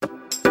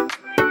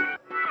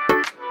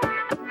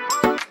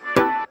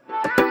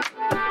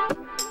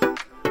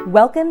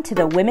Welcome to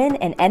the Women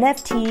in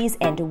NFTs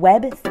and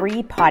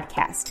Web3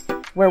 podcast,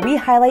 where we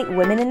highlight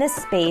women in this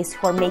space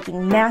who are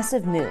making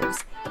massive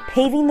moves,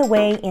 paving the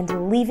way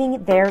and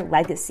leaving their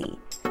legacy.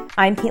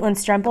 I'm Caitlin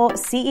Strempel,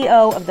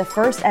 CEO of the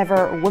first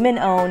ever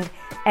women-owned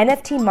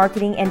NFT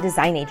marketing and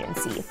design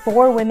agency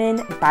for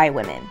women by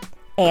women,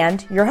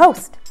 and your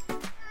host.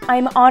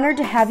 I'm honored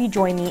to have you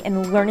join me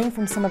in learning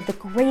from some of the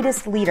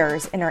greatest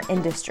leaders in our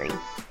industry.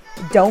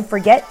 Don't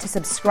forget to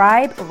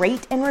subscribe,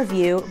 rate, and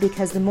review,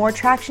 because the more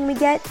traction we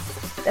get,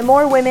 the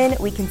more women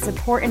we can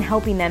support in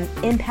helping them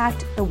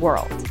impact the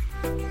world.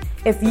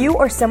 If you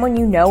or someone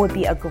you know would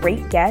be a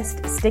great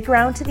guest, stick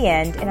around to the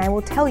end and I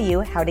will tell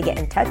you how to get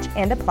in touch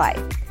and apply.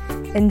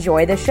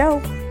 Enjoy the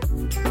show.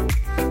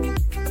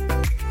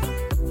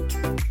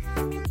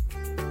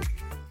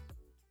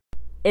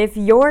 If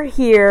you're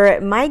here,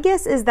 my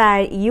guess is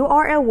that you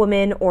are a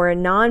woman or a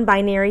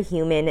non-binary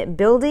human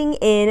building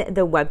in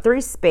the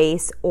Web3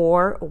 space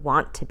or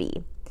want to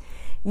be.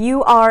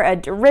 You are a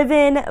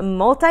driven,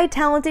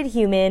 multi-talented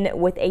human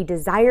with a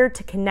desire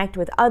to connect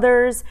with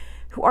others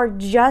who are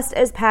just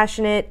as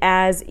passionate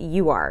as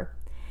you are.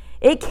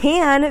 It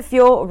can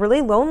feel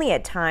really lonely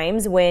at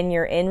times when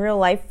your in real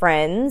life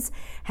friends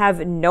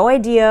have no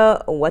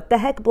idea what the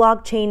heck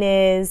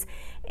blockchain is,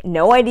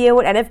 no idea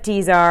what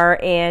NFTs are,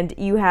 and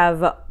you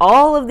have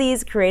all of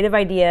these creative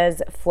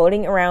ideas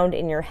floating around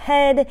in your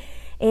head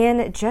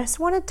and just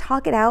want to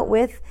talk it out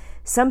with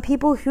some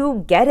people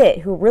who get it,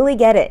 who really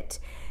get it.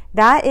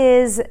 That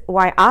is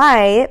why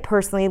I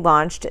personally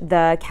launched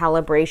the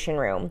Calibration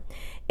Room.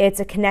 It's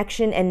a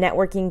connection and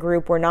networking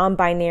group where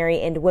non-binary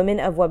and women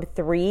of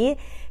Web3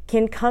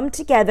 can come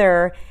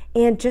together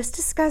and just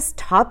discuss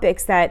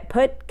topics that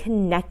put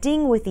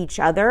connecting with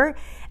each other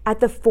at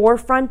the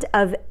forefront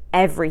of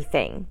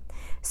everything.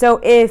 So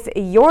if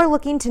you're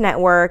looking to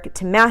network,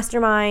 to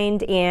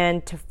mastermind,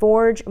 and to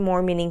forge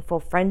more meaningful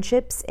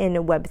friendships in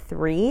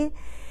Web3,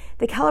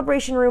 the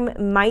Calibration Room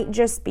might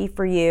just be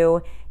for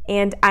you.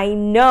 And I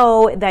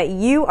know that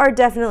you are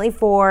definitely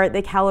for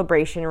the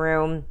Calibration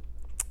Room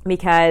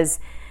because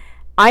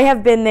I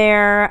have been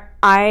there.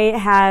 I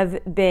have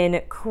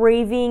been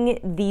craving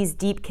these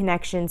deep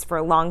connections for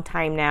a long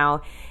time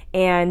now,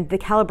 and the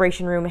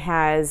Calibration Room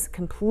has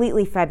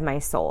completely fed my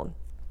soul.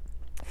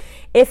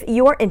 If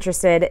you're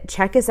interested,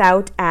 check us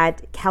out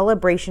at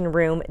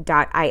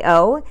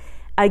calibrationroom.io.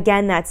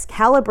 Again, that's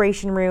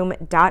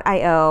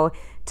calibrationroom.io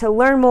to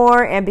learn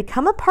more and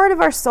become a part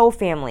of our soul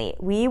family.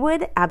 We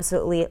would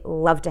absolutely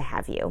love to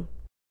have you.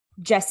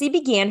 Jessie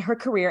began her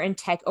career in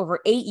tech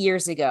over 8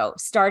 years ago,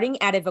 starting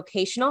at a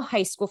vocational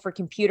high school for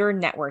computer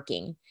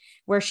networking,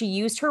 where she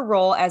used her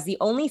role as the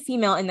only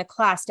female in the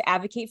class to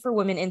advocate for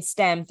women in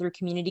STEM through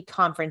community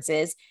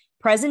conferences,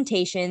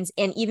 presentations,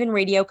 and even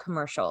radio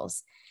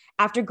commercials.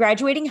 After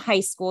graduating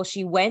high school,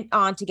 she went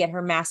on to get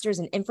her master's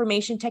in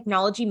information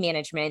technology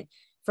management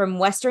from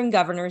Western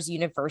Governors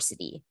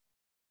University.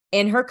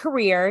 In her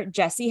career,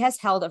 Jessie has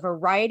held a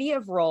variety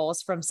of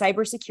roles, from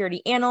cybersecurity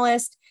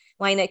analyst,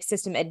 Linux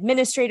system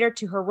administrator,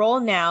 to her role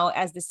now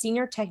as the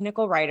senior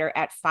technical writer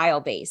at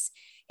Filebase,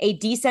 a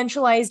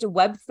decentralized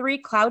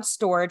Web3 cloud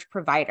storage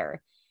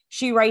provider.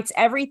 She writes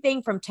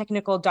everything from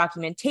technical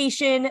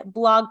documentation,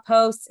 blog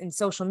posts, and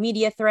social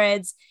media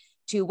threads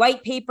to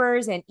white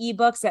papers and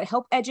ebooks that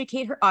help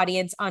educate her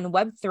audience on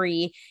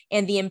Web3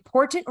 and the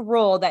important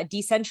role that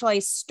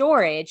decentralized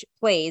storage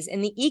plays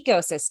in the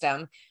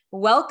ecosystem.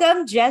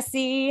 Welcome,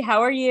 Jessie.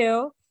 How are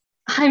you?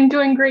 I'm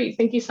doing great.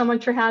 Thank you so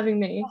much for having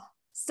me.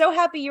 So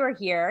happy you are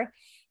here.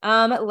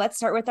 Let's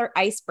start with our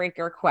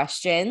icebreaker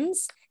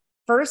questions.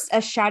 First,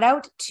 a shout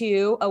out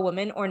to a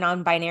woman or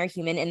non-binary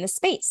human in the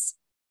space.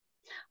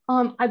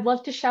 I'd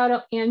love to shout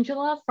out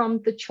Angela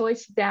from the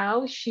Choice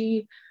DAO.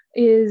 She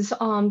is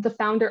the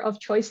founder of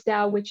Choice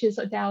DAO, which is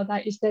a DAO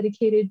that is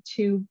dedicated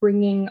to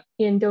bringing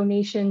in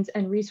donations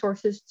and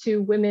resources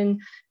to women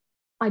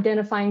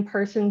identifying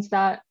persons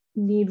that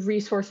need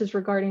resources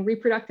regarding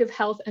reproductive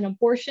health and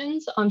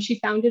abortions. She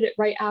founded it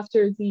right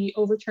after the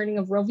overturning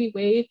of Roe v.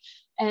 Wade,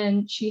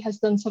 and she has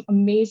done some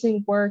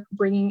amazing work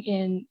bringing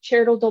in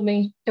charitable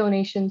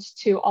donations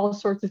to all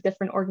sorts of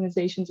different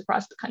organizations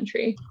across the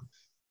country.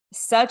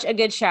 Such a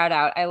good shout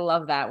out. I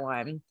love that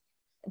one.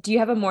 Do you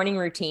have a morning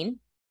routine?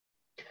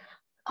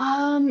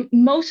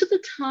 Most of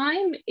the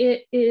time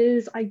it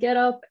is, I get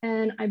up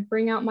and I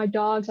bring out my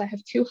dogs. I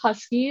have 2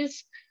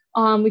 huskies.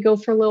 We go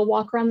for a little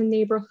walk around the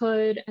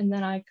neighborhood, and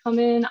then I come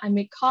in, I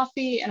make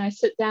coffee, and I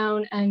sit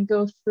down and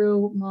go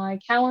through my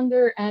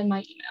calendar and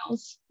my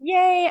emails.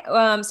 Yay.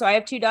 So I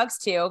have 2 dogs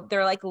too.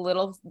 They're like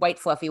little white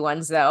fluffy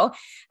ones though.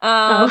 We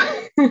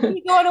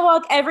go on a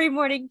walk every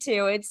morning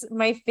too. It's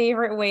my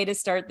favorite way to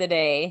start the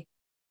day.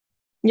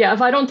 Yeah,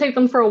 if I don't take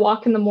them for a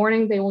walk in the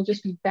morning, they will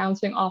just be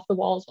bouncing off the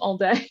walls all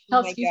day.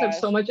 Huskies have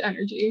so much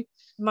energy.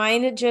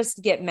 Mine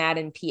just get mad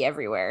and pee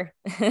everywhere.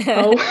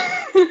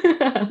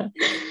 Oh.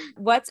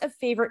 What's a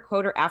favorite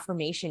quote or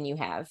affirmation you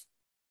have?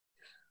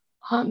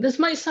 This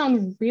might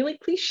sound really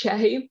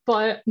cliche,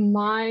 but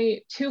my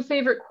two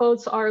favorite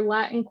quotes are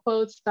Latin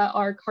quotes that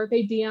are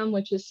Carpe Diem,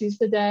 which is seize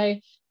the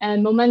day,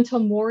 and Memento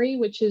Mori,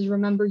 which is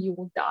remember you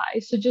will die.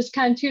 So just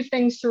kind of two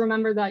things to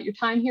remember that your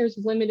time here is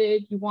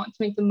limited. You want to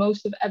make the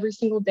most of every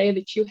single day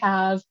that you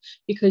have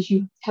because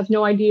you have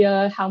no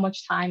idea how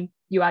much time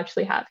you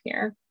actually have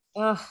here.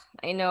 Oh,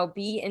 I know.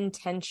 Be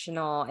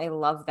intentional. I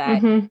love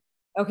that. Mm-hmm.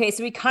 Okay,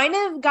 so we kind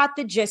of got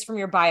the gist from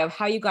your bio of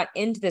how you got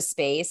into the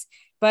space,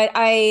 but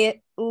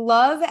I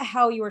love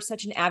how you are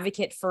such an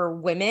advocate for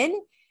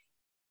women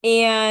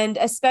and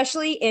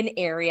especially in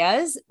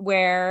areas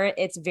where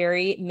it's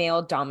very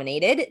male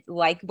dominated,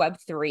 like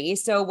Web3.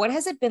 So, what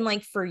has it been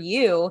like for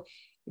you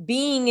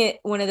being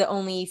one of the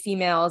only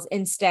females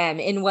in STEM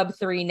in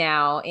Web3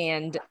 now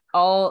and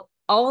all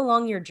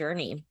along your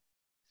journey?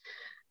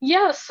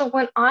 Yeah, so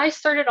when I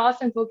started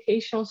off in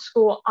vocational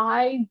school,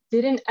 I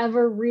didn't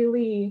ever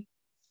really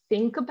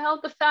think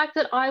about the fact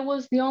that I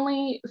was the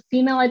only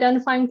female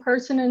identifying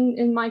person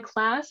in my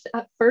class.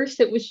 At first,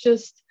 it was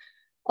just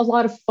a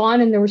lot of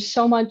fun, and there was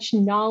so much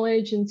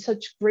knowledge and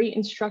such great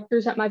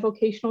instructors at my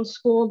vocational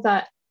school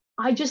that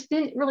I just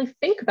didn't really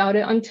think about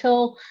it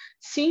until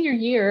senior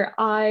year.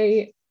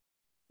 I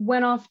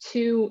went off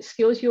to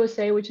Skills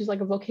USA, which is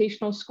like a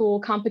vocational school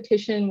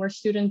competition where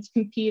students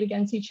compete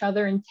against each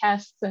other in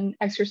tests and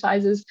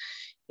exercises.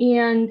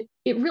 And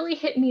it really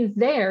hit me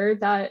there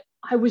that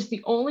I was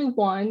the only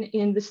one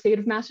in the state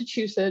of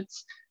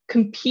Massachusetts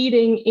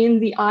competing in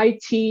the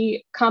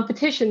IT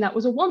competition that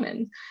was a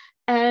woman.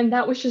 And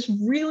that was just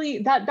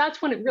really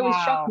that's when it really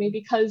struck Wow. me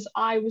because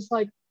I was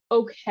like,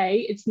 okay,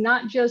 it's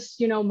not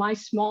just, my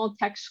small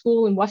tech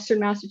school in Western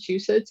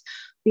Massachusetts.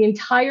 The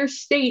entire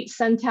state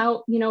sent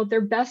out,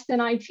 their best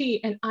in IT,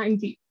 and I'm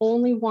the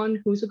only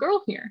one who's a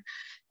girl here.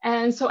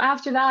 And so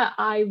after that,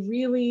 I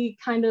really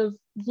kind of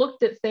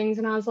looked at things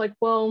and I was like,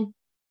 well,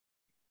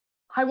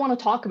 I want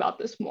to talk about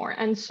this more.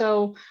 And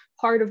so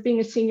part of being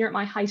a senior at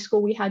my high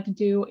school, we had to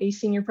do a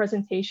senior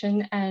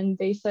presentation and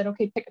they said,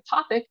 okay, pick a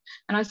topic.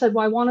 And I said,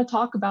 well, I want to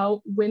talk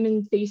about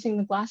women facing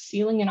the glass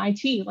ceiling in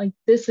IT. Like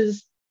this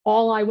is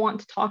all I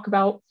want to talk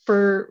about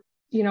for,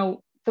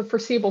 the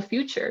foreseeable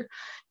future.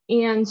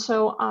 And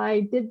so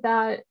I did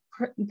that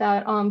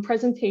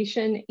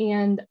presentation,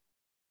 and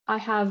I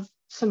have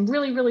some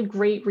really, really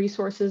great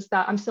resources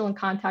that I'm still in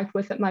contact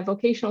with at my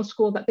vocational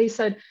school that they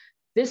said,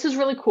 this is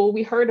really cool.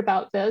 We heard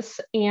about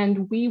this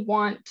and we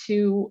want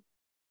to,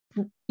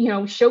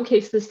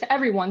 showcase this to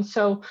everyone.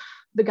 So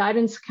the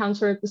guidance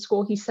counselor at the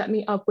school, he set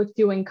me up with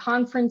doing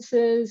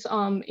conferences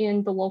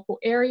in the local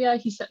area.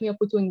 He set me up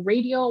with doing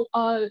radio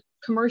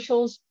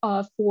commercials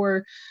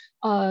for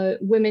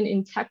Women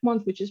in Tech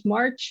Month, which is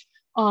March.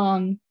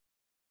 And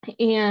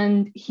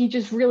he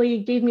just really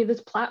gave me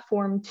this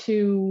platform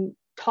to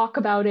talk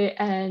about it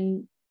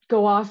and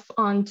go off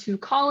onto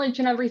college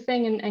and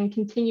everything and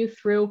continue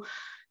through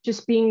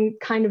just being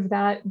kind of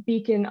that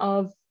beacon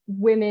of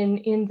women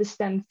in the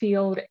STEM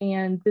field.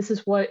 And this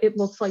is what it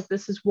looks like.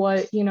 This is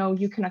what,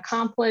 you can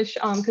accomplish.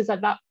 Because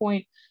at that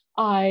point,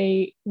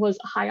 I was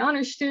a high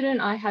honor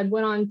student. I had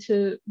went on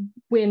to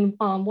win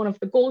one of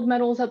the gold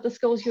medals at the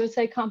Skills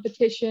USA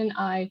competition.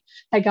 I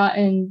had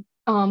gotten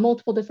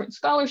multiple different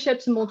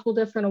scholarships and multiple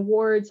different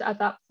awards at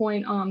that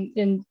point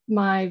in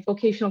my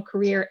vocational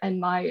career and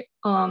my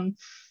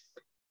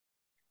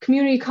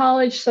community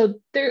college. So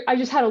there, I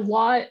just had a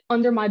lot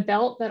under my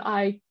belt that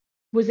I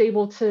was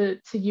able to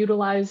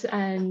utilize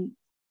and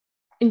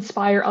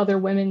inspire other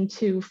women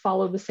to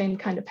follow the same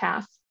kind of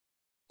path.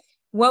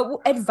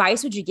 What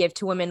advice would you give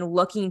to women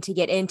looking to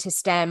get into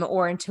STEM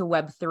or into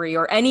Web3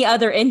 or any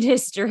other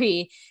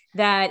industry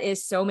that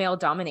is so male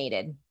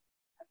dominated?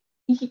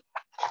 The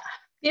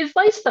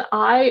advice that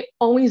I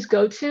always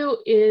go to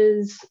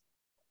is,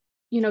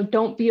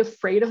 don't be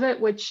afraid of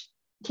it, which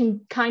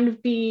can kind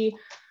of be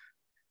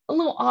a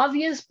little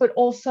obvious, but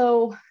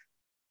also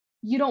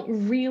you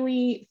don't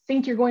really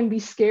think you're going to be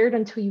scared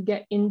until you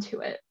get into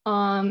it.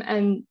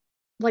 And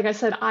like I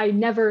said, I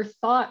never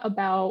thought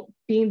about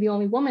being the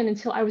only woman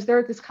until I was there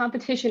at this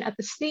competition at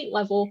the state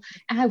level,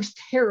 and I was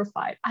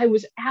terrified. I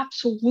was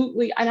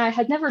absolutely, and I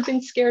had never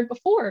been scared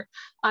before.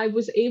 I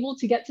was able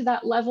to get to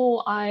that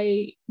level.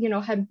 I,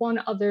 had won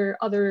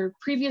other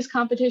previous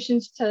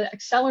competitions to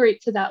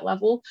accelerate to that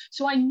level.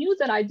 So I knew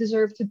that I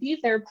deserved to be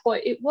there,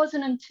 but it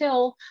wasn't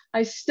until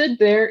I stood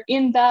there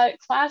in that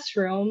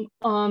classroom,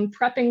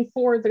 prepping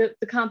for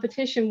the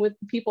competition with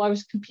the people I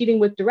was competing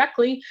with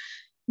directly,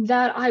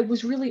 that I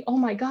was really, oh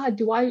my God,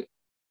 do I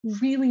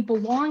really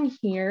belong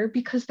here?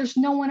 Because there's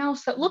no one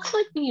else that looks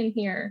like me in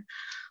here.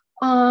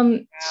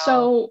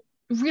 So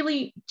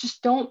really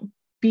just don't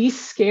be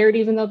scared,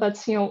 even though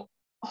that's,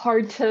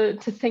 hard to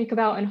think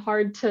about and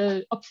hard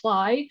to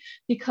apply,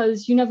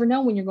 because you never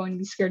know when you're going to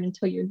be scared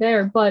until you're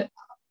there. But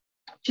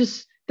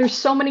just there's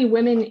so many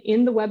women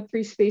in the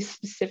Web3 space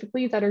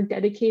specifically that are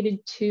dedicated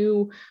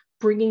to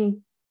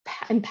bringing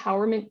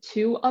empowerment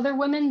to other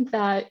women,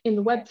 that in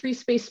the Web3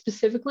 space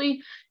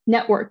specifically,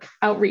 network,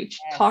 outreach,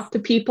 Yes. talk to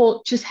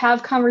people, just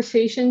have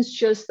conversations,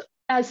 just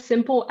as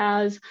simple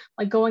as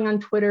like going on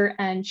Twitter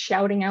and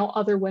shouting out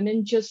other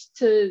women just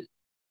to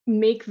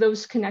make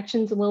those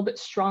connections a little bit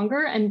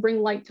stronger and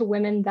bring light to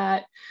women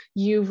that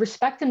you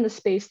respect in the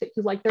space, that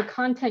you like their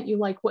content, you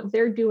like what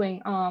they're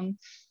doing,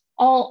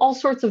 all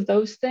sorts of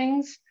those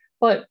things.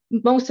 But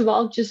most of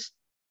all, just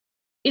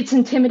it's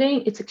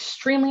intimidating. It's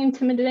extremely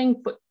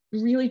intimidating, but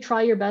really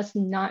try your best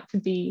not to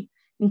be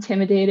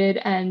intimidated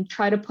and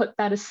try to put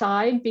that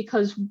aside,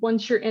 because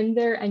once you're in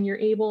there and you're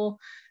able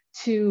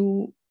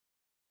to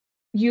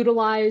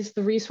utilize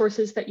the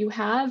resources that you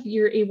have,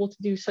 you're able to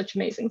do such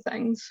amazing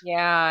things.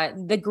 Yeah.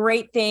 The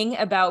great thing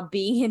about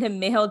being in a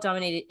male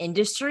dominated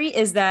industry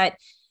is that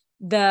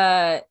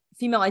the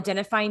female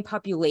identifying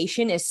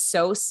population is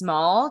so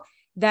small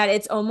that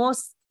it's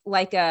almost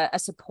like a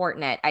support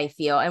net, I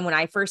feel. And when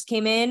I first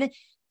came in,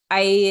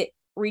 I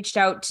reached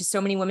out to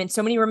so many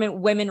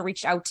women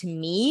reached out to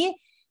me.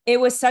 It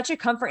was such a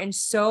comfort and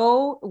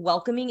so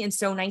welcoming and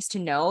so nice to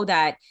know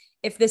that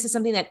if this is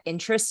something that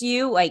interests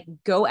you, like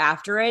go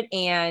after it.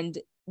 And,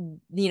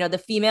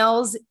 the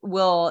females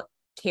will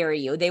carry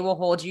you. They will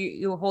hold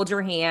you will hold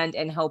your hand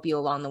and help you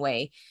along the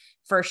way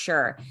for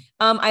sure.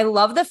 I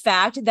love the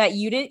fact that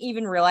you didn't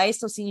even realize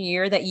till senior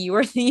year that you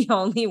were the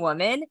only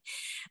woman.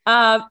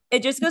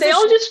 It just goes They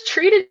all just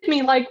treated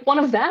me like one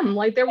of them.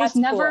 Like there was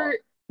never, cool.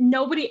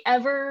 nobody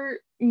ever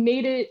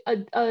made it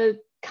a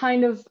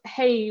kind of,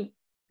 hey,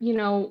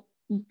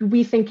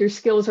 we think your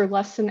skills are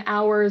less than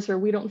ours, or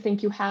we don't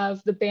think you have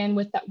the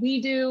bandwidth that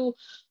we do.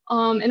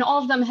 And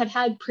all of them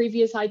had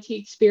previous IT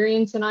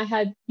experience, and I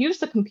had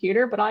used a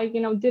computer, but I,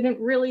 didn't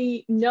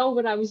really know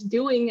what I was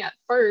doing at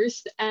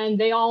first. And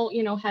they all,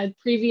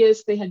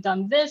 they had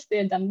done this, they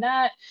had done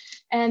that,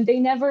 and they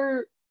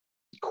never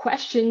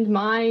questioned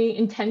my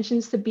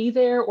intentions to be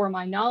there or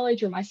my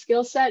knowledge or my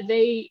skill set.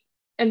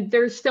 And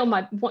they're still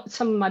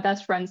some of my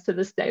best friends to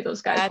this day,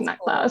 those guys from that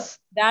class.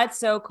 That's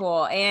so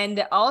cool.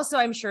 And also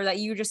I'm sure that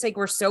you just like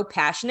were so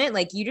passionate,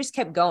 like you just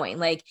kept going,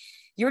 like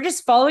you're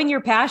just following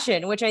your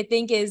passion, which I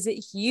think is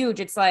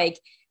huge. It's like,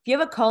 if you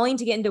have a calling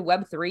to get into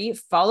Web3,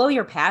 follow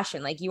your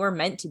passion. Like you are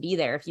meant to be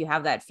there if you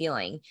have that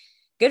feeling.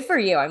 Good for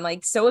you. I'm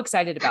like so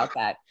excited about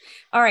that.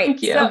 All right.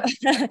 Thank you.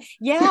 So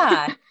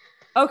yeah.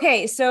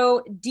 Okay.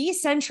 So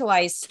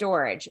decentralized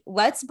storage,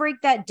 let's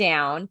break that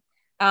down.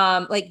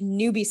 Like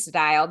newbie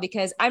style,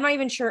 because I'm not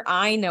even sure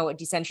I know what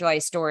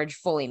decentralized storage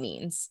fully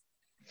means.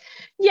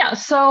 Yeah,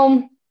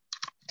 so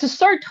to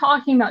start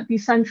talking about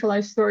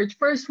decentralized storage,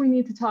 first we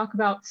need to talk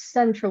about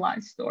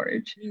centralized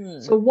storage.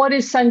 So what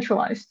is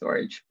centralized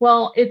storage?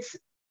 Well, it's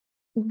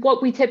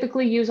what we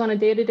typically use on a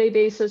day-to-day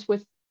basis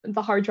with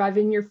the hard drive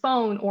in your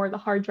phone or the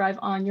hard drive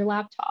on your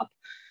laptop.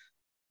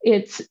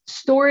 It's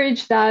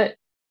storage that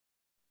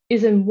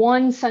is in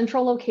one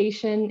central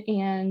location,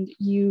 and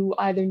you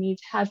either need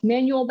to have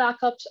manual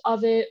backups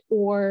of it,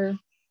 or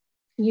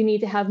you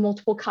need to have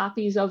multiple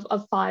copies of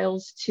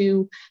files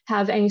to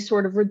have any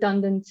sort of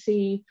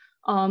redundancy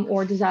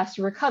or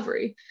disaster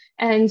recovery.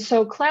 And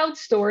so cloud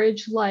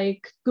storage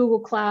like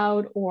Google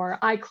Cloud or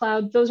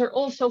iCloud, those are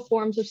also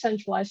forms of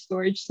centralized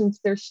storage, since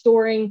they're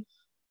storing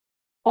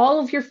all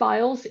of your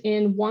files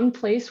in one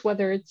place,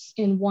 whether it's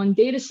in one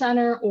data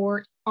center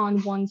or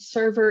on one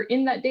server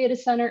in that data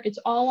center. It's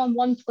all on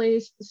one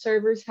place. The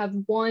servers have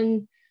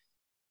one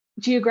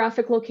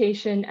geographic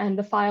location, and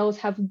the files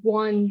have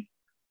one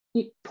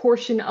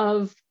portion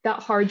of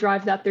that hard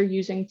drive that they're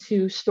using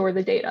to store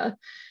the data.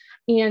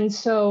 And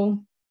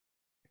so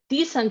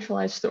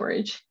decentralized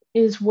storage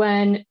is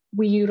when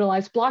we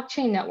utilize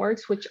blockchain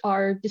networks, which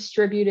are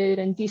distributed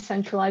and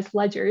decentralized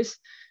ledgers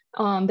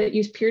that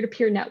use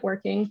peer-to-peer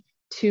networking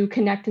to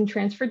connect and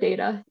transfer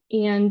data.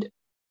 And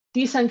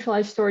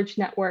decentralized storage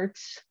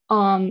networks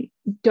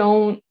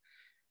don't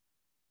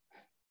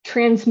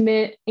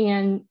transmit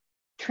and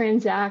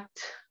transact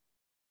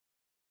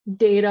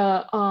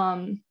data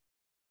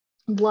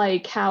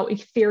like how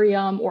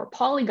Ethereum or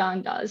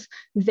Polygon does.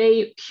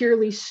 They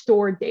purely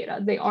store data.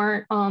 They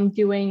aren't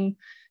doing,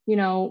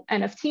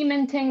 NFT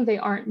minting. They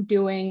aren't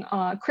doing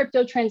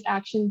crypto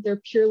transactions.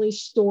 They're purely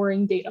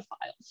storing data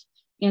files.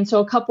 And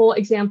so a couple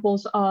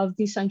examples of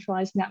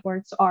decentralized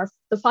networks are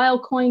the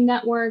Filecoin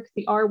network,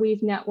 the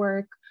Arweave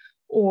network,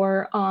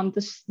 or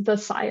the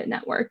Sia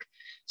network.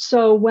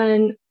 So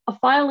when a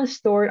file is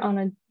stored on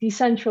a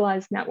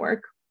decentralized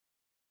network,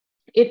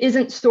 it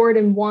isn't stored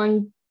in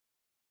one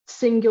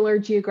singular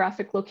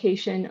geographic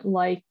location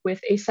like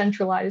with a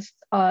centralized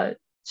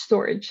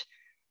storage.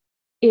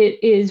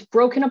 It is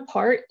broken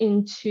apart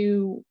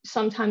into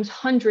sometimes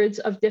hundreds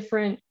of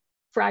different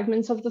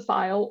fragments of the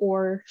file,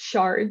 or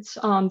shards,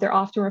 they're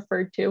often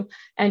referred to,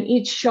 and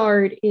each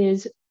shard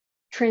is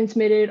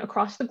transmitted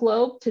across the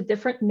globe to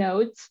different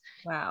nodes.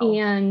 Wow.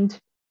 And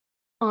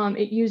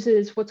it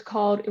uses what's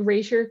called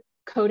erasure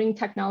coding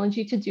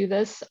technology to do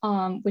this,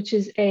 which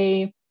is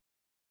a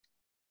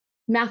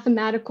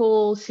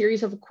mathematical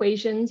series of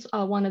equations.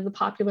 One of the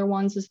popular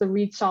ones is the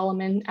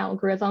Reed-Solomon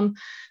algorithm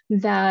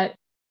that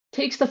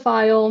takes the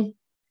file,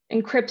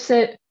 encrypts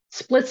it,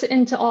 splits it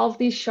into all of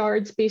these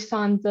shards based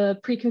on the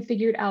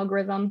pre-configured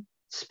algorithm,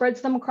 spreads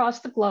them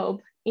across the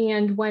globe.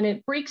 And when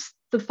it breaks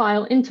the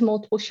file into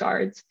multiple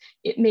shards,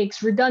 it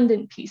makes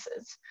redundant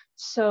pieces.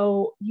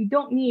 So you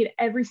don't need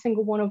every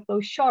single one of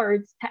those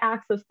shards to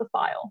access the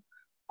file.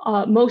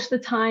 Most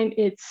of the time,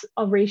 it's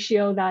a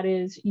ratio that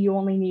is you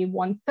only need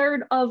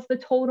 1/3 of the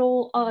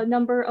total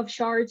number of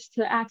shards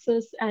to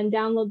access and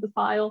download the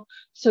file.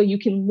 So you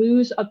can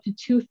lose up to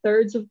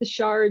 2/3 of the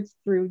shards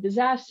through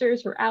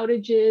disasters or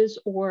outages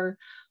or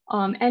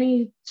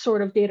any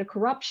sort of data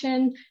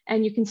corruption,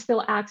 and you can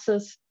still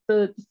access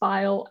the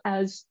file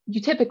as you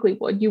typically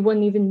would. You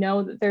wouldn't even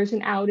know that there's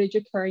an outage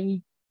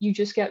occurring. You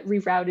just get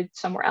rerouted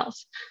somewhere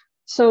else.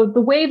 So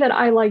the way that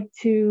I like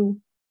to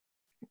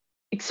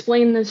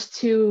explain this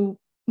to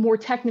more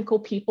technical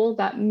people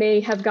that may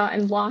have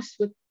gotten lost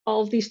with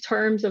all of these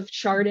terms of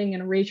sharding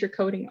and erasure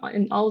coding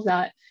and all of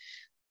that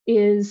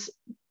is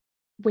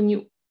when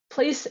you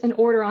place an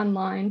order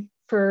online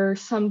for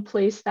some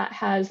place that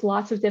has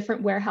lots of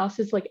different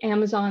warehouses like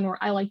Amazon, or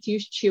I like to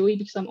use Chewy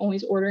because I'm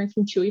always ordering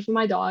from Chewy for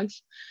my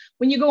dogs.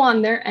 When you go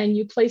on there and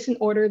you place an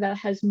order that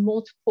has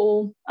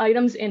multiple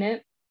items in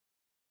it,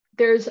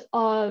 there's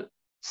a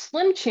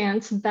slim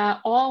chance that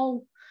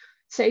all,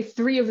 say,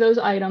 3 of those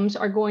items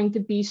are going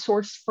to be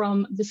sourced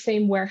from the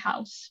same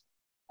warehouse.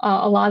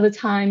 A lot of the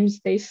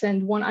times they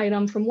send one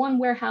item from one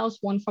warehouse,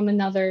 one from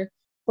another,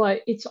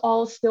 but it's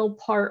all still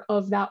part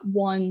of that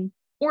one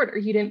order.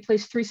 You didn't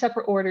place 3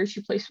 separate orders,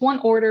 you placed one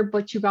order,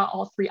 but you got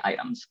all 3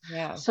 items.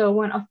 Yeah. So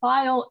when a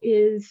file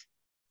is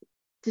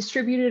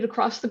distributed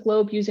across the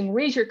globe using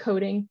erasure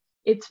coding,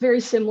 it's very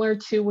similar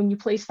to when you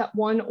place that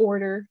one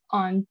order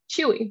on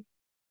Chewy.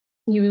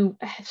 You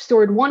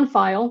stored one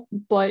file,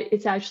 but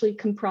it's actually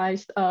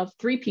comprised of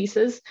 3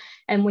 pieces.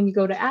 And when you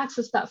go to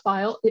access that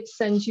file, it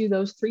sends you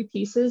those 3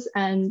 pieces,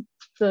 and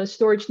the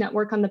storage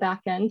network on the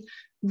back end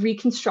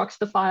reconstructs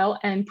the file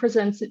and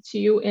presents it to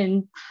you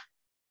in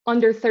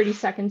under 30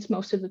 seconds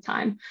most of the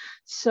time.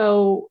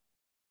 So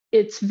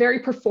it's very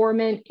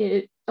performant.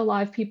 A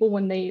lot of people,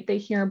 when they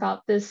hear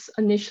about this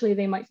initially,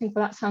 they might think,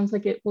 well, that sounds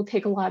like it will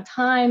take a lot of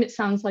time. It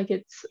sounds like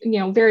it's,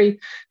 very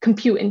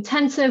compute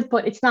intensive,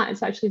 but it's not.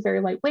 It's actually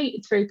very lightweight.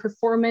 It's very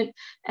performant.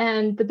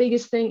 And the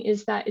biggest thing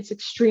is that it's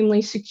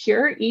extremely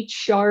secure. Each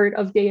shard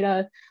of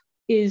data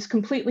is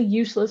completely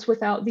useless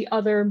without the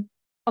other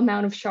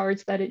amount of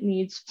shards that it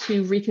needs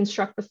to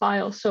reconstruct the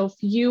file. So if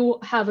you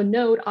have a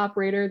node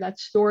operator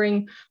that's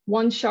storing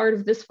one shard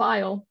of this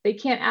file, they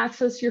can't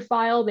access your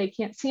file, they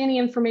can't see any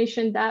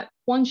information. That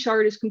one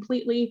shard is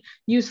completely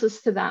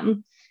useless to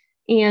them.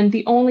 And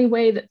the only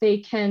way that they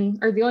can,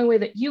 or the only way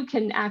that you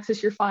can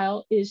access your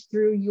file is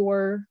through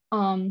your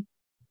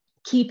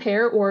key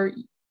pair or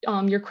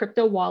your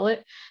crypto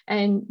wallet,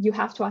 and you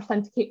have to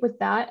authenticate with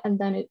that. And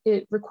then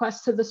it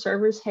requests to the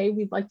servers, hey,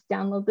 we'd like to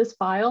download this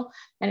file.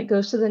 And it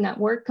goes to the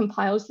network,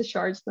 compiles the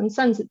shards, then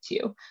sends it to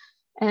you.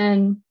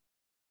 And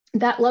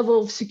that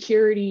level of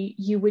security,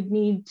 you would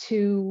need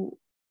to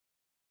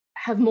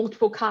have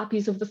multiple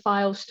copies of the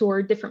file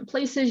stored different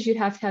places. You'd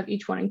have to have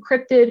each one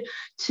encrypted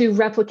to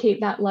replicate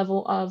that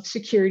level of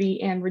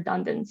security and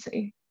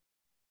redundancy.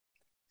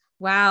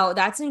 Wow,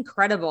 that's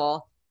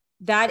incredible.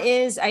 That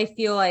is, I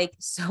feel like,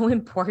 so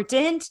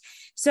important.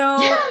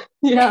 So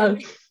yeah.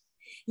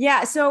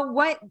 Yeah. So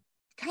what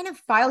kind of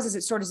files does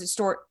it store? Does it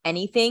store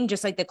anything,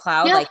 just like the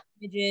cloud, like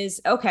images?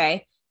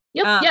 Okay.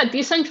 Yep. Yeah.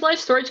 Decentralized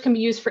storage can be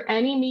used for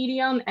any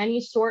medium, any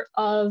sort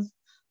of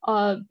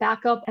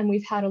backup. And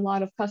we've had a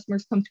lot of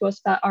customers come to us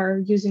that are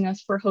using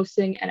us for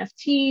hosting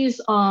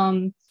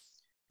NFTs,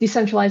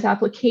 decentralized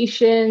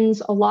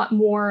applications, a lot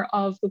more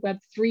of the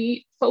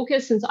Web3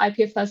 focus, since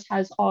IPFS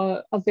has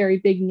a very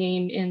big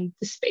name in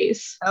the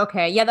space.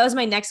 Okay. Yeah, that was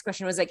my next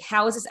question, was like,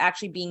 how is this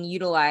actually being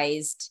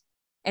utilized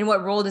and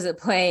what role does it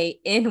play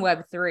in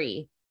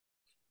Web3?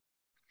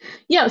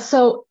 Yeah,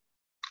 so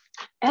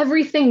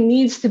everything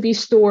needs to be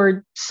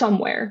stored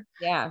somewhere.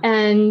 Yeah.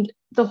 And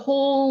the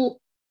whole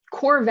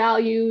core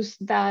values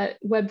that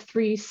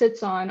Web3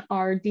 sits on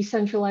are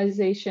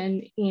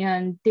decentralization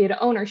and data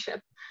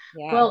ownership.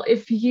 Yeah. Well,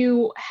 if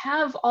you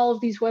have all of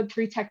these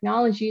Web3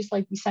 technologies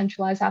like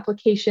decentralized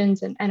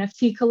applications and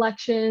NFT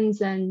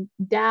collections and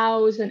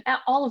DAOs and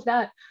all of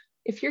that,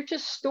 if you're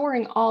just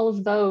storing all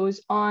of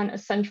those on a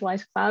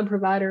centralized cloud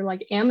provider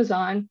like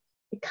Amazon,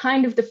 it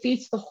kind of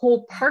defeats the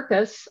whole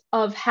purpose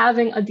of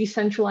having a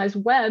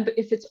decentralized web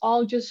if it's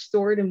all just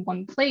stored in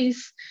one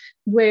place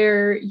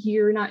where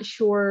you're not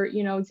sure,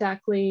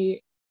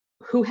 exactly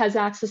who has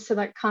access to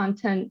that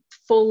content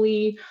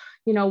fully,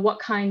 what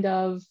kind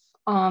of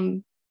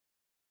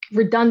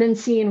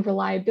redundancy and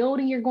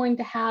reliability you're going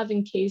to have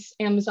in case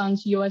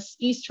Amazon's US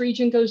East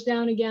region goes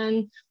down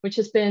again, which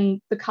has been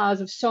the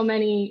cause of so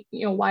many,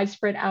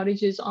 widespread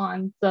outages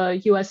on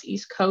the US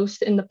East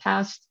Coast in the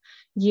past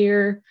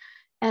year.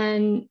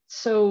 And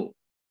so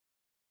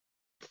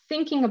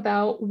thinking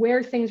about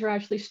where things are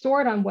actually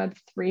stored on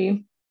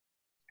Web3,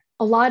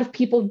 a lot of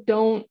people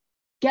don't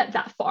get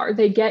that far.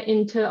 They get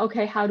into,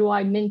 okay, how do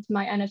I mint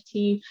my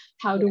NFT?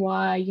 How do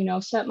I,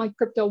 set my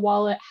crypto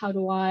wallet? How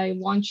do I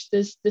launch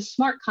this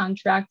smart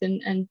contract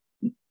and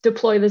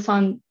deploy this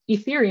on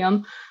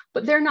Ethereum?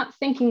 But they're not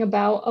thinking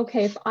about,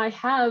 okay, if I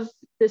have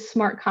this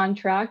smart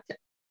contract.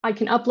 I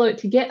can upload it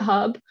to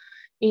GitHub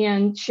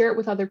and share it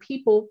with other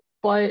people,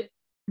 but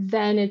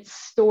then it's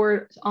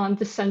stored on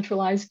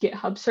decentralized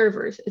GitHub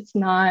servers. It's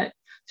not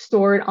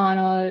stored on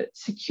a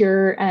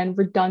secure and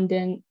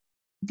redundant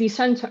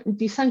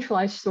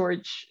decentralized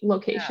storage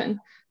location. Yeah.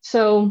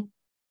 So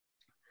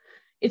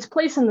its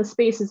place in the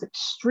space is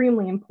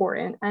extremely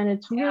important, and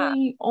it's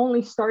really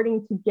only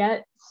starting to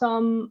get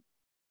some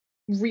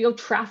real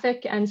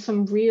traffic and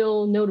some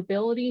real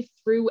notability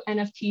through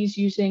NFTs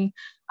using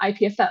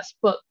IPFS.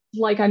 But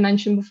like I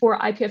mentioned before,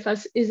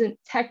 IPFS isn't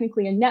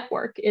technically a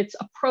network, it's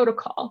a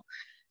protocol.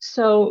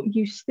 So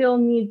you still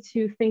need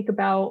to think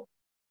about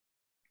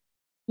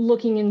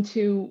looking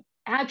into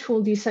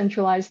actual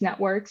decentralized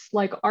networks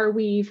like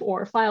Arweave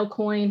or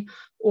Filecoin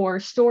or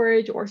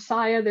Storage or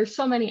Saya. There's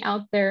so many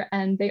out there,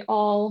 and they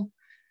all,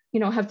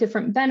 have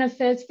different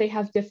benefits. They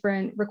have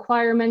different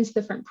requirements,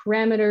 different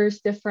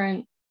parameters,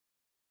 different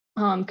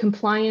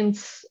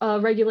compliance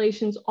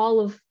regulations, all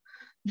of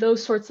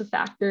those sorts of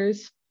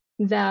factors,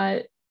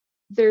 that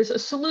there's a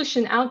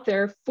solution out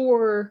there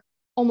for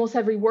almost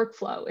every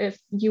workflow. If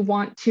you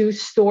want to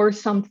store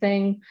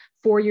something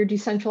for your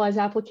decentralized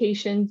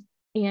application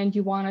and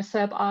you want to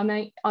set up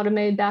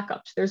automated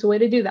backups, there's a way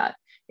to do that.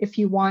 If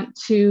you want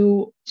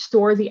to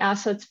store the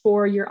assets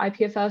for your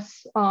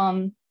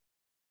IPFS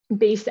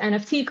based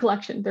NFT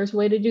collection, there's a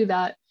way to do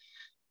that.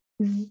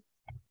 The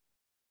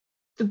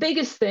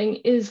biggest thing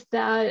is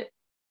that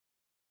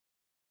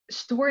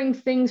storing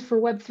things for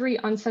Web3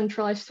 on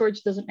centralized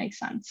storage doesn't make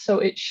sense. So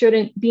it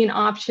shouldn't be an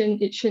option.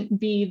 It shouldn't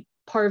be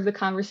part of the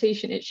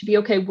conversation. It should be,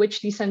 okay, which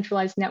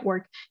decentralized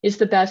network is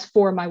the best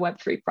for my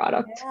Web3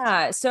 product?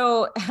 Yeah.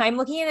 So I'm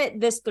looking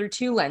at this through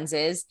two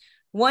lenses.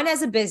 One,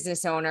 as a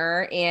business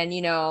owner and,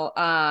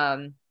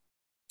 an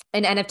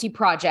NFT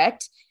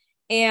project,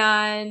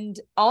 and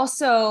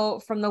also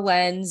from the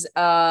lens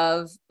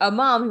of a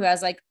mom who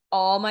has like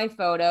all my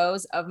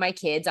photos of my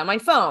kids on my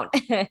phone,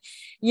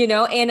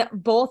 and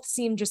both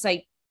seem just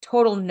like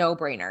total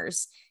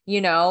no-brainers,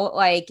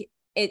 like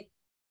it,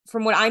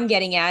 from what I'm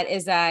getting at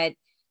is that,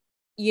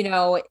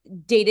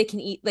 data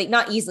can like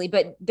not easily,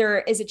 but there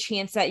is a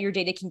chance that your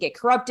data can get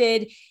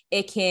corrupted.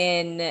 It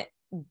can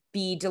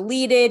be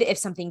deleted if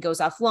something goes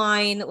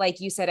offline. Like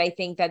you said, I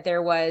think that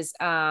there was,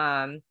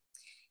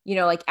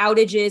 like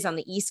outages on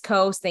the East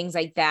Coast, things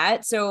like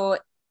that. So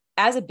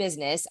as a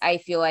business, I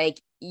feel like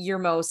your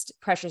most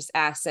precious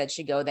asset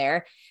should go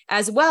there,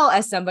 as well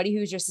as somebody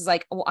who's just is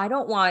like, well, I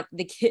don't want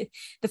the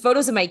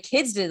photos of my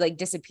kids to like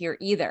disappear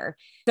either.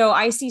 So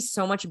I see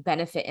so much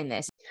benefit in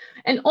this.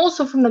 And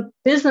also from the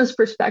business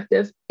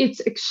perspective, it's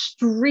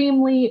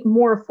extremely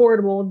more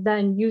affordable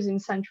than using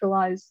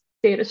centralized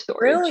data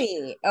storage.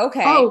 Really?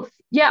 Okay. Oh,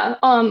 yeah.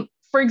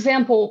 For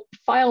example,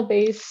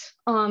 Firebase.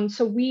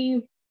 So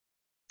we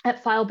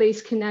at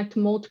Firebase connect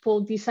multiple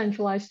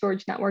decentralized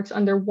storage networks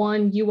under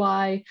one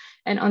UI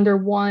and under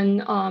one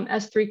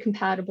S3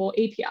 compatible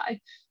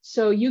API.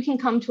 So you can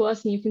come to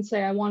us and you can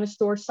say, I want to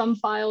store some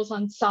files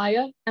on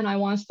Saya and I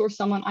want to store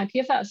some on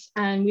IPFS.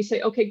 And we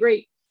say, okay,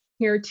 great.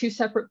 Here are two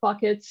separate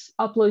buckets,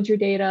 upload your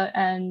data,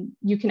 and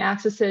you can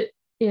access it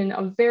in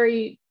a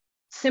very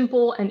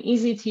simple and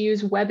easy to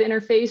use web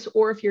interface.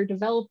 Or if you're a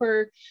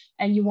developer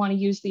and you want to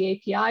use the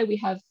API, we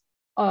have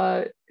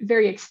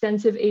very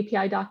extensive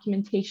API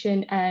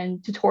documentation and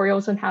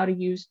tutorials on how to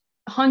use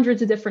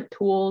hundreds of different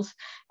tools.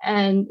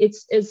 And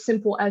it's as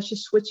simple as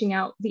just switching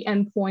out the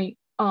endpoint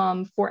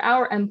for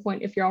our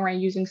endpoint if you're already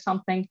using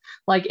something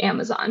like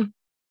Amazon.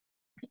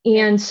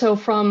 And so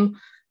from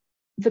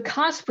the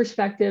cost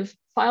perspective,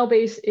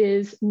 Firebase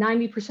is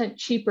 90%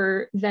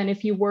 cheaper than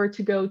if you were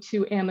to go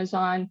to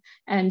Amazon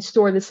and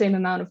store the same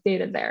amount of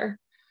data there.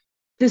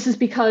 This is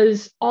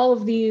because all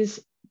of these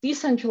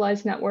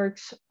decentralized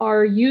networks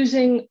are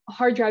using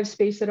hard drive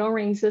space that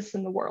already exists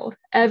in the world.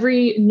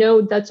 Every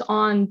node that's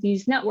on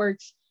these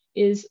networks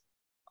is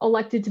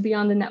elected to be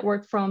on the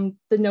network from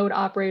the node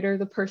operator,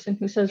 the person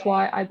who says, well,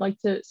 I'd like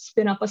to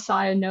spin up a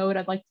Saya node,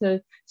 I'd like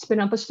to spin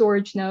up a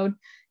storage node.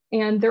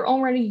 And they're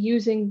already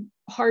using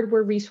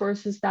hardware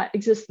resources that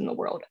exist in the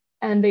world.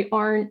 And they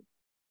aren't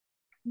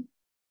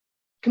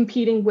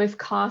competing with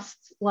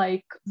costs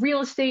like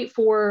real estate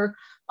for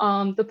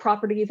the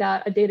property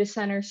that a data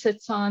center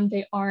sits on.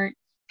 They aren't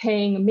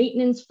paying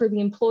maintenance for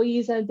the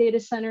employees at a data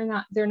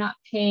center. They're not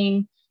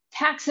paying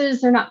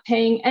taxes. They're not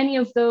paying any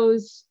of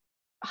those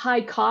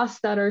high costs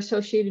that are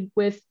associated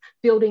with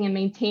building and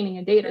maintaining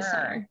a data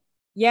center.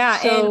 Yeah.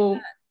 So,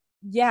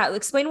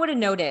 explain what a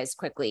node is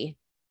quickly.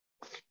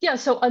 Yeah.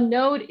 So a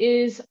node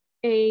is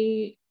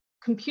a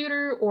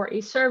computer or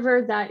a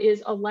server that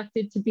is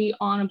elected to be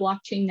on a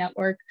blockchain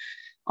network.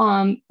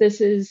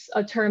 This is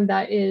a term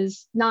that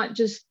is not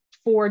just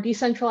for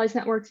decentralized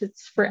networks,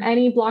 it's for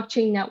any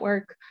blockchain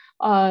network.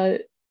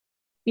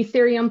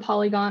 Ethereum,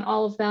 Polygon,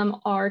 all of them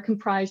are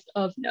comprised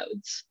of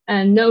nodes.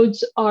 And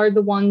nodes are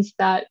the ones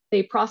that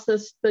they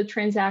process the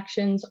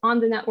transactions on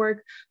the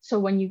network. So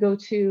when you go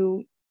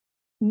to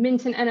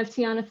mint an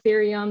NFT on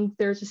Ethereum,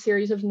 there's a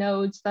series of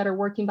nodes that are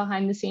working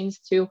behind the scenes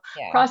to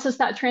process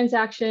that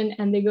transaction,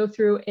 and they go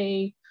through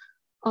a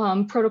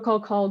protocol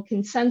called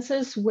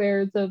consensus,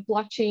 where the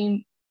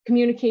blockchain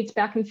communicates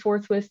back and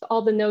forth with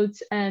all the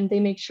nodes, and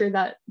they make sure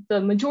that the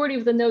majority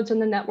of the nodes on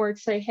the network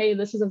say, hey,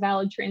 this is a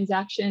valid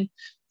transaction.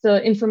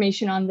 The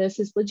information on this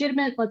is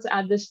legitimate. Let's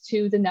add this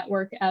to the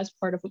network as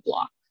part of a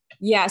block.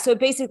 Yeah. So it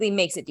basically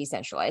makes it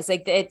decentralized.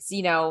 Like it's,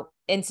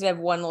 instead of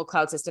one little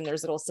cloud system,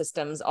 there's little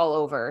systems all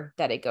over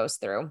that it goes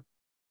through.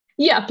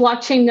 Yeah,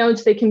 blockchain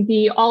nodes, they can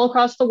be all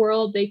across the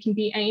world. They can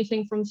be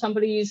anything from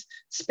somebody's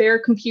spare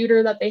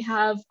computer that they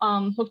have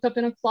hooked up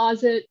in a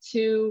closet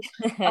to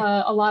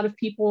a lot of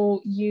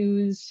people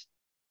use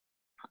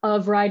a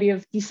variety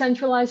of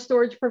decentralized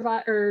storage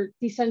provider,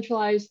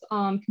 decentralized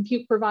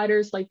compute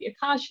providers like the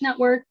Akash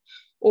network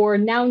or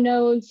now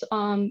nodes.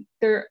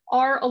 There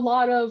are a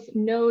lot of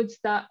nodes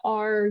that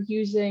are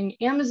using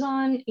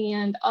Amazon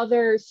and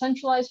other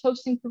centralized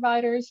hosting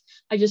providers.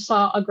 I just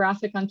saw a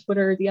graphic on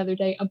Twitter the other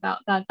day about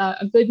that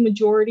a good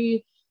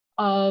majority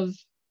of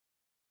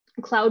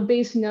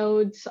cloud-based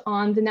nodes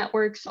on the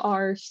networks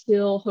are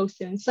still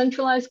hosted in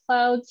centralized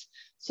clouds.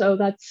 So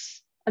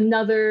that's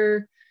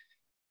another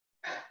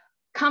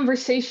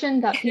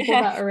conversation that people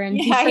that are in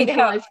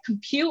decentralized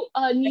compute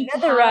need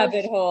another to have.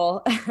 rabbit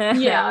hole.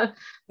 Yeah.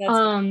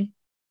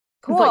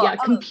 Cool. But yeah,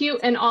 compute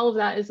and all of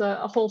that is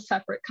a whole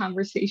separate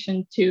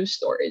conversation to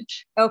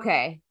storage.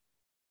 Okay,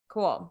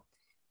 cool.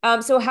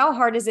 So how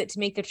hard is it to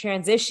make the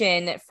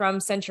transition from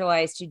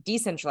centralized to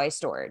decentralized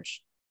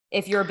storage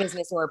if you're a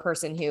business or a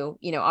person who,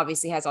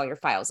 obviously has all your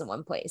files in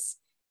one place?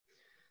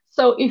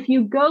 So if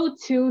you go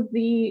to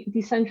the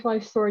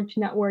decentralized storage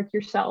network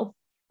yourself,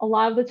 a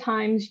lot of the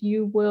times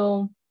you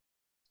will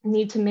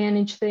need to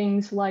manage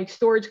things like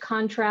storage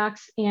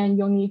contracts, and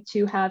you'll need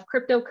to have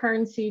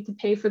cryptocurrency to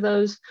pay for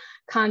those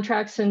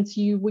contracts, since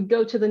you would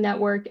go to the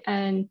network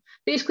and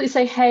basically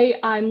say, hey,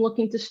 I'm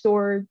looking to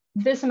store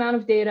this amount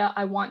of data.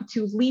 I want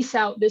to lease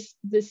out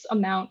this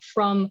amount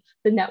from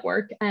the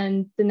network.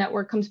 And the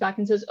network comes back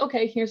and says,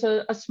 okay, here's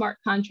a smart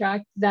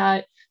contract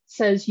that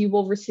says you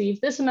will receive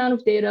this amount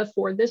of data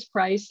for this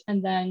price.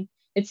 And then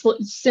it's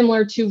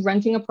similar to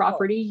renting a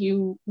property.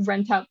 You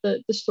rent out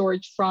the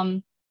storage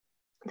from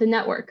the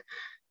network.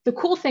 The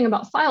cool thing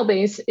about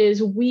Filebase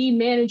is we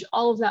manage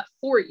all of that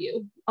for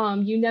you.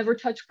 You never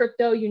touch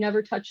crypto, you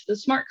never touch the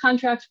smart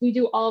contracts. We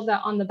do all of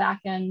that on the back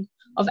end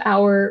of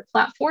our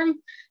platform.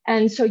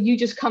 And so you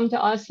just come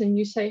to us and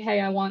you say, hey,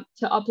 I want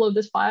to upload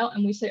this file.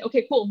 And we say,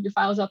 okay, cool, your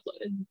file is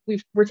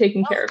uploaded. We're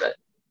taking care of it.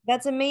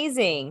 That's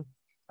amazing.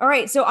 All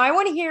right. So I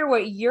want to hear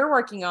what you're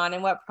working on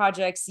and what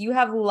projects you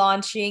have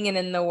launching and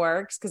in the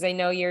works, because I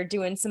know you're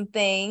doing some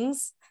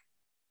things.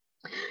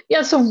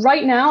 Yeah, so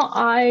right now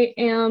I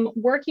am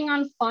working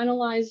on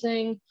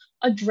finalizing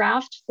a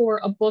draft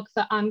for a book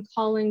that I'm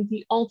calling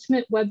the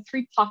Ultimate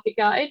Web3 Pocket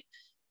Guide.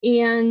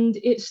 And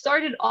it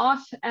started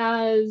off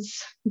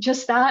as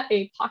just that,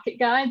 a pocket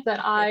guide that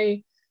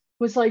I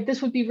was like,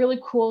 this would be really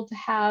cool to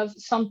have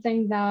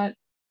something that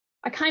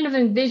I kind of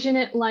envision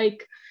it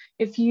like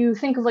if you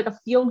think of like a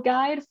field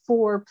guide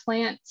for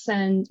plants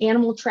and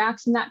animal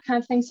tracks and that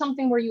kind of thing,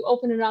 something where you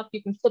open it up,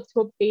 you can flip to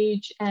a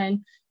page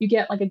and you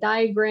get like a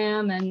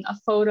diagram and a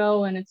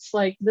photo, and it's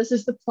like, this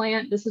is the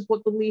plant, this is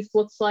what the leaf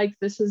looks like,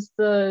 this is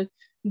the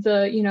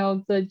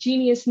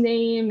genus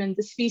name and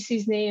the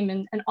species name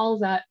and all of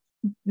that.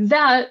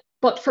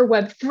 But for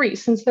Web3,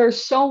 since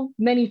there's so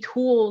many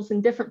tools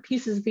and different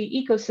pieces of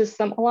the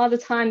ecosystem, a lot of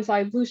the times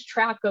I lose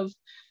track of,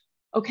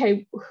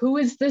 okay, who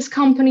is this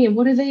company and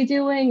what are they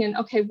doing? And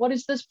okay, what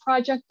is this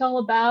project all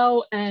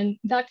about? And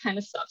that kind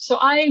of stuff. So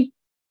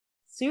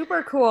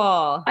super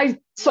cool. I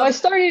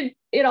started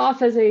it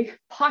off as a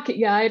pocket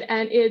guide,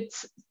 and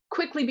it's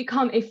quickly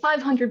become a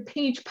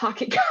 500-page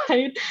pocket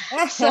guide.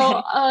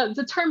 So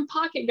the term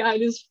pocket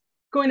guide is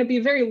going to be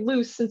very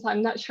loose, since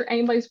I'm not sure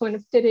anybody's going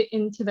to fit it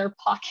into their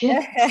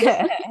pocket.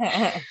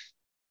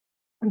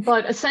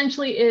 But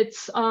essentially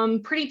it's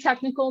pretty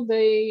technical.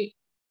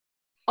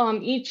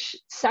 Each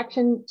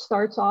section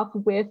starts off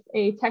with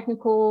a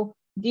technical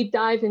deep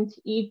dive into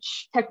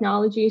each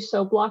technology.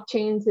 So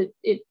blockchains,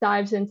 it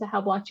dives into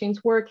how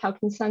blockchains work, how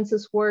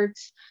consensus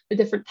works, the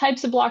different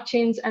types of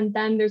blockchains. And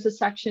then there's a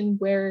section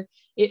where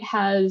it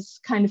has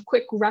kind of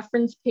quick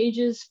reference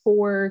pages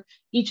for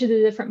each of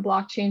the different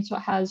blockchains. So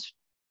it has,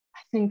 I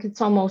think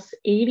it's almost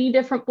 80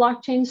 different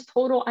blockchains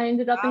total I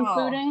ended up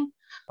including.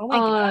 Oh my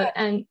God.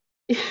 And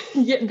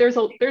yeah,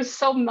 there's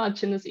so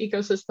much in this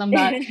ecosystem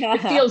that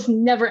it feels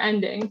never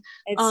ending.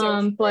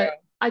 But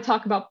I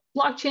talk about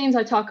blockchains,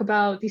 I talk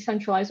about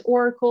decentralized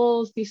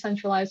oracles,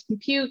 decentralized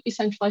compute,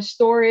 decentralized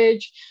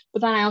storage,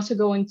 but then I also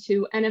go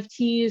into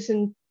NFTs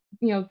and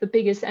the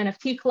biggest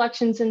NFT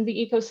collections in the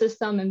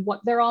ecosystem and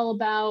what they're all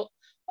about,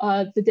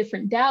 the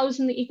different DAOs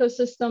in the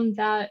ecosystem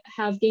that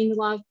have gained a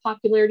lot of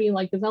popularity,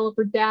 like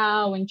Developer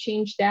DAO and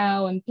Change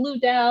DAO and Blue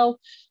DAO.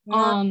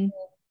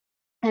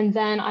 And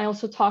then I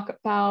also talk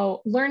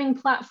about learning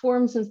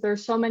platforms, since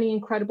there's so many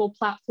incredible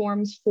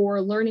platforms for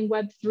learning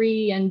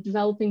Web3 and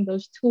developing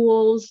those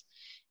tools.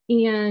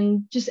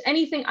 And just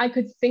anything I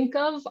could think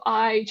of,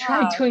 I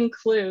tried to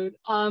include.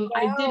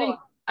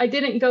 I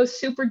didn't go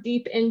super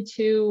deep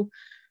into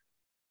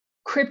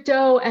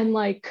crypto and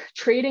like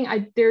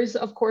trading, there's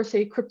of course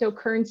a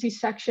cryptocurrency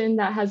section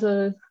that has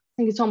I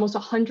think it's almost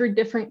 100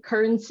 different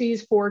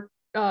currencies for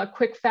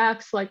quick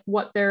facts, like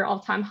what their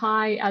all-time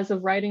high as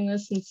of writing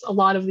this, since a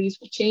lot of these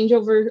will change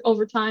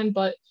over time,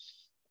 but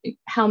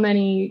how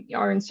many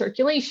are in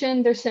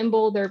circulation, their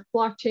symbol, their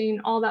blockchain,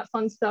 all that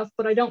fun stuff.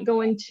 But I don't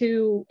go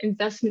into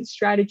investment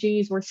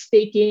strategies or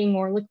staking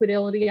or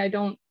liquidity. I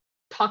don't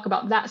talk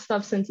about that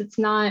stuff since it's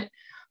not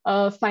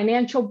a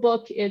financial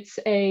book. It's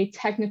a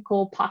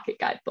technical pocket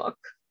guide book.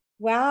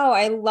 Wow,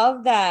 I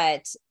love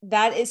that.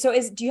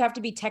 Do you have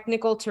to be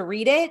technical to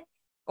read it,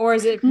 or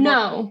is it?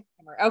 No.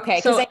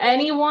 Okay. So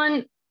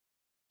anyone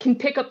can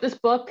pick up this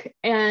book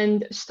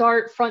and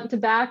start front to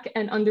back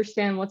and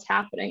understand what's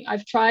happening.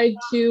 I've tried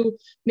to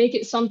make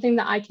it something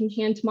that I can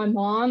hand to my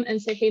mom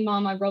and say, hey,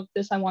 Mom, I wrote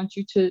this. I want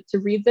you to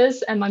read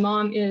this. And my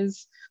mom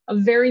is a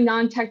very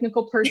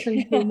non-technical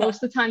person who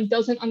most of the time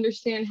doesn't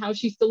understand how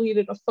she's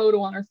deleted a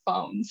photo on her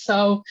phone.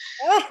 So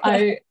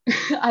I've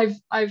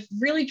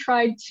really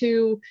tried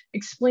to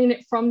explain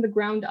it from the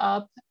ground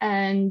up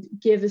and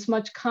give as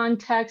much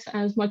context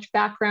and as much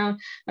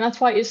background. And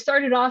that's why it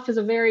started off as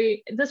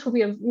this will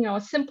be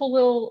a simple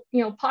little,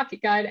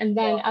 pocket guide. And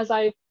then as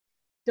I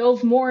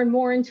dove more and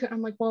more into it,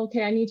 I'm like, well,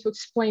 okay, I need to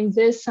explain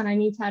this and I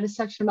need to add a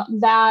section about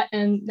that.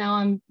 And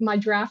now my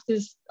draft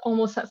is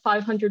almost at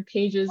 500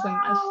 pages. Wow. And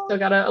I still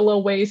got a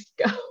little ways to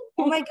go.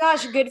 Oh my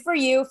gosh, good for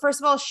you.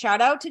 First of all,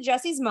 shout out to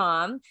Jessie's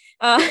mom.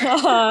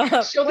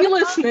 She'll be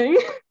listening.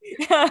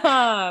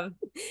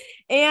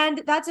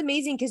 And that's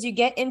amazing because you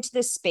get into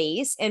this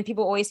space and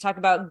people always talk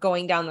about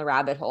going down the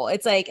rabbit hole.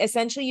 It's like,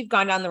 essentially you've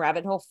gone down the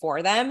rabbit hole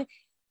for them.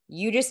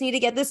 You just need to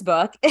get this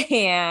book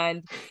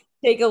and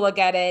take a look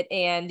at it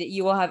and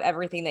you will have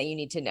everything that you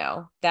need to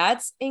know.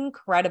 That's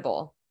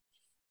incredible.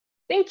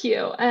 Thank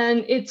you.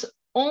 And it's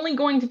only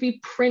going to be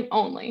print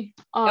only.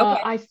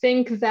 Okay. I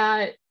think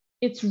that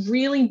it's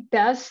really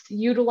best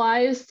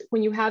utilized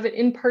when you have it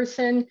in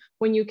person,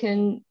 when you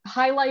can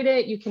highlight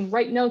it, you can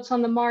write notes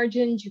on the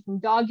margins, you can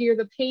dog-ear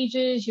the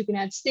pages, you can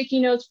add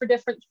sticky notes for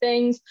different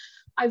things.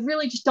 I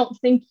really just don't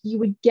think you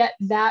would get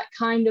that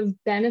kind of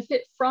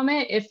benefit from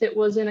it if it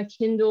was in a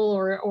Kindle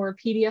or a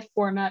PDF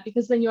format,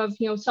 because then you have,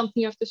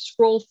 something you have to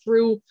scroll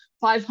through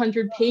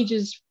 500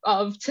 pages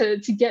of to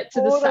get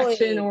to the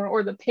section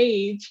or the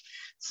page.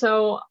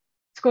 So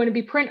it's going to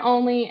be print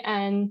only,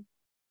 and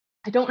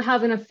I don't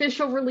have an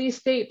official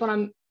release date, but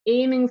I'm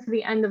aiming for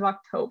the end of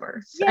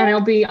October. And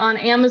it'll be on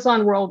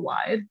Amazon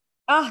worldwide.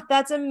 Oh,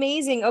 that's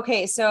amazing.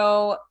 Okay.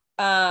 So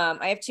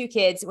I have 2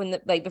 kids.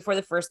 Before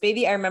the first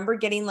baby, I remember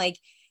getting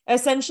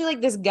essentially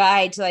this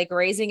guide to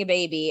raising a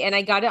baby, and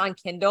I got it on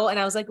Kindle and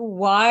I was like,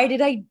 why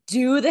did I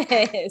do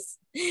this?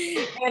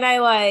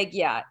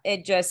 And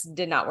it just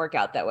did not work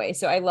out that way.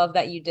 So I love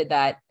that you did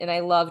that. And I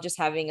love just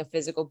having a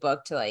physical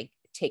book to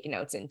take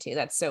notes into.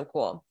 That's so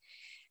cool.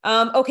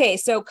 Okay.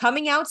 So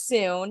coming out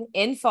soon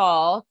in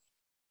fall.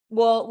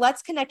 Well,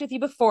 let's connect with you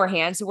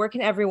beforehand. So where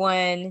can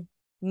everyone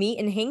meet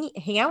and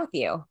hang out with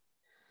you?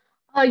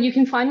 You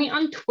can find me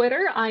on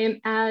Twitter. I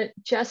am at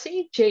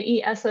Jessie,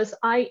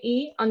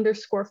 JESSIE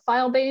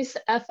 _filebase,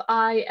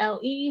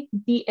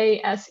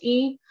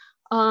 FILEBASE.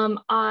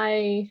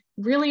 I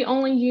really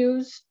only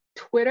use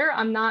Twitter.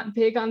 I'm not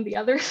big on the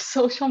other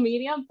social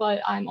media,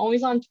 but I'm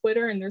always on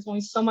Twitter and there's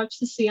only so much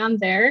to see on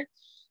there.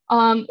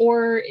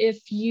 Or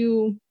if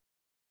you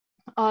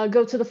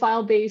go to the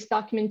Filebase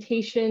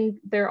documentation,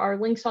 there are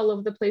links all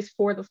over the place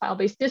for the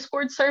Filebase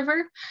Discord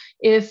server.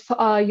 If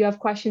you have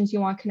questions, you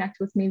want to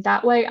connect with me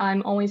that way,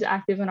 I'm always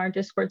active in our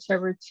Discord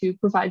server to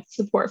provide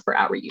support for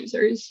our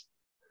users.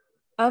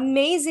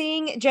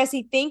 Amazing.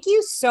 Jessie, thank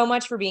you so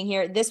much for being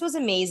here. This was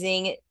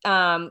amazing.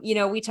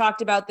 We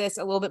talked about this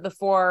a little bit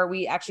before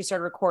we actually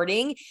started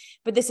recording,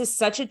 but this is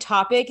such a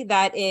topic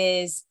that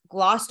is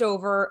glossed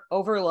over,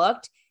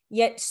 overlooked,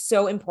 yet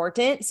so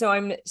important. So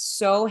I'm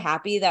so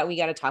happy that we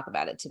got to talk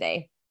about it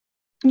today.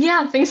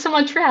 Yeah, thanks so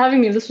much for having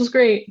me. This was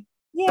great.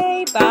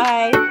 Yay,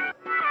 bye.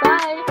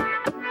 Bye.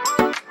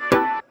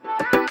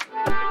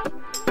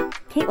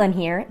 Caitlin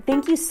here.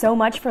 Thank you so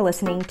much for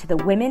listening to the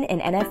Women in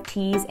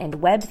NFTs and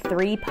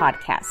Web3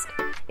 podcast.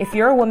 If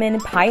you're a woman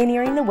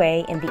pioneering the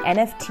way in the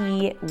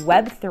NFT,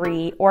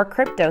 Web3, or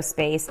crypto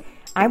space,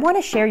 I want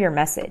to share your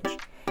message.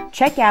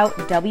 Check out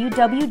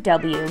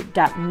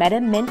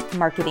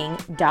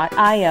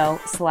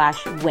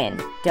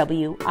www.metamintmarketing.io/win,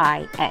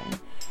 WIN.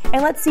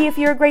 And let's see if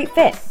you're a great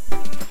fit.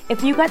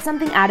 If you got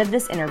something out of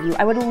this interview,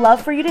 I would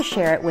love for you to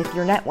share it with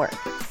your network.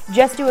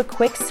 Just do a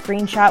quick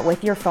screenshot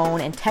with your phone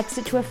and text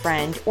it to a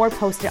friend or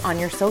post it on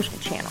your social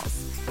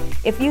channels.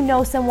 If you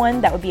know someone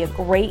that would be a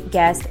great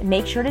guest,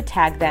 make sure to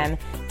tag them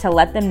to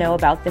let them know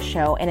about the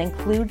show and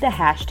include the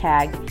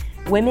hashtag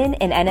Women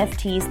in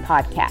NFTs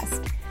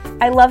podcast.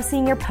 I love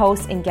seeing your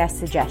posts and guest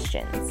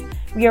suggestions.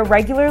 We are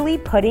regularly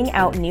putting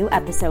out new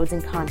episodes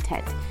and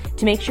content.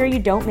 To make sure you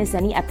don't miss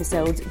any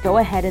episodes, go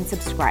ahead and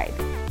subscribe.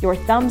 Your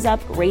thumbs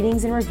up,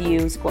 ratings, and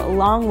reviews go a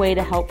long way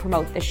to help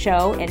promote the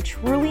show and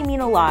truly mean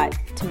a lot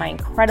to my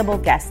incredible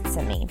guests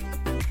and me.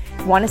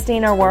 Want to stay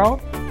in our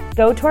world?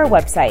 Go to our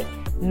website,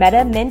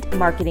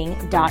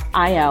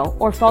 metamintmarketing.io,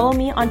 or follow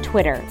me on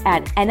Twitter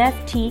at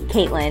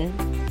NFTCaitlin,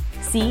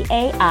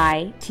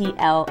 CAITLIN.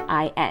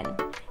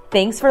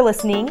 Thanks for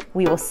listening.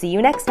 We will see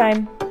you next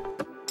time.